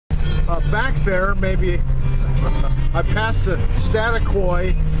Back there, maybe I passed a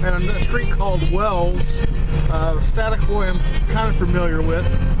Staticoy and a street called Wells. Staticoy I'm kind of familiar with.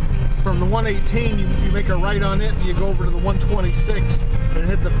 From the 118, you make a right on it and you go over to the 126 and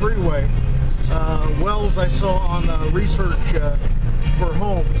hit the freeway. Wells I saw on research for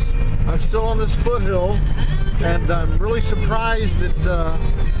homes. I'm still on this foothill, and I'm really surprised at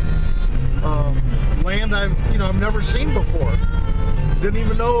land I've never seen before. Didn't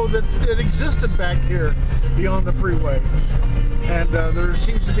even know that it existed back here beyond the freeway. And there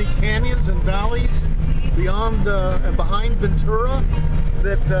seems to be canyons and valleys beyond and behind Ventura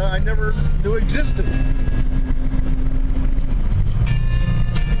that I never knew existed.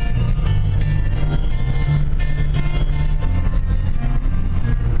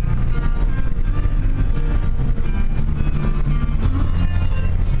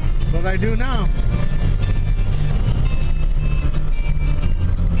 But I do now.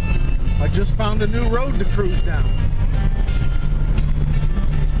 I just found a new road to cruise down.